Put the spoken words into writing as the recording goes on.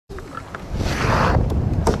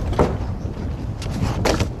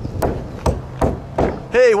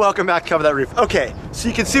Hey, welcome back to Cover That Roof. Okay, so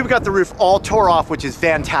you can see we got the roof all tore off, which is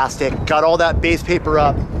fantastic. Got all that base paper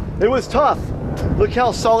up. It was tough. Look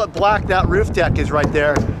how solid black that roof deck is right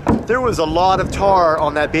there. There was a lot of tar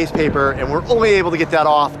on that base paper, and we're only able to get that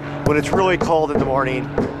off when it's really cold in the morning.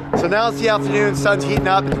 So now it's the afternoon, sun's heating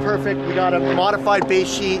up, it's perfect. We got a modified base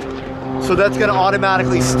sheet, so that's gonna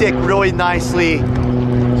automatically stick really nicely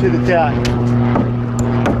to the deck.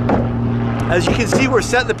 As you can see, we're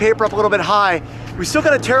setting the paper up a little bit high. We still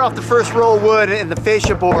gotta tear off the first roll of wood and the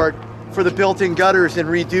fascia board for the built-in gutters and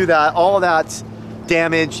redo that. All of that's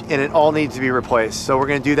damaged and it all needs to be replaced. So we're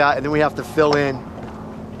gonna do that, and then we have to fill in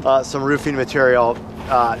some roofing material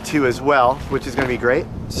too as well, which is gonna be great.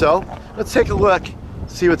 So let's take a look,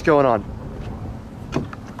 see what's going on.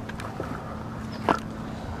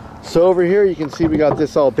 So over here you can see we got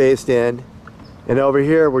this all based in, and over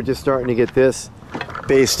here we're just starting to get this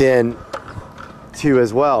based in too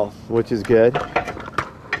as well, which is good.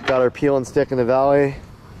 Got our peel and stick in the valley.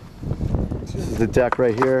 This is the deck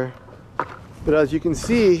right here. But as you can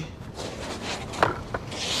see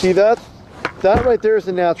that right there is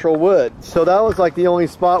the natural wood. So that was like the only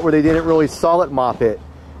spot where they didn't really solid mop it.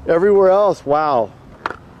 Everywhere else, wow,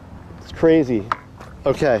 it's crazy.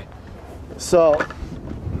 Okay, so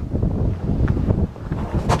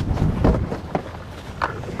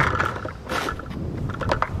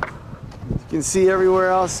you can see everywhere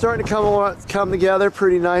else starting to come together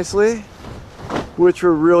pretty nicely, which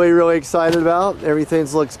we're really excited about. Everything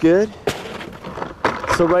looks good.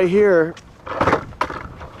 So right here,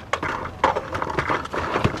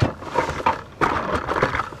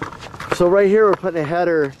 we're putting a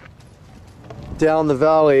header down the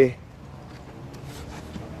valley.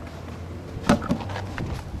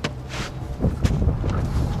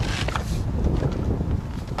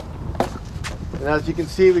 And as you can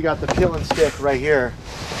see, we got the peel and stick right here.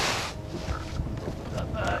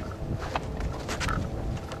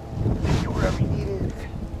 Wherever you need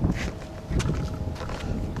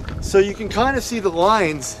it. So you can kind of see the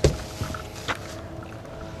lines.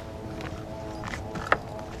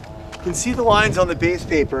 You can see the lines on the base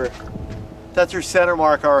paper. That's our center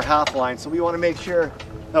mark, our half line. So we want to make sure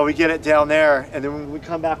that we get it down there, and then when we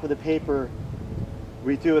come back with the paper,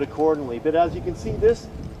 we do it accordingly. But as you can see, this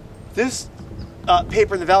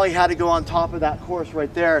paper in the valley had to go on top of that course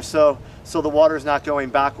right there, so the water's not going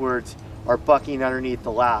backwards or bucking underneath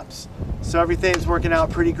the laps. So everything's working out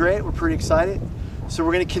pretty great. We're pretty excited. So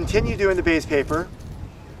we're going to continue doing the base paper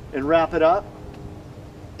and wrap it up,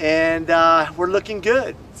 and we're looking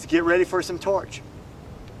good. Let's get ready for some torch.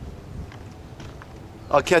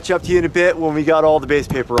 I'll catch up to you in a bit when we got all the base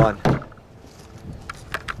paper on.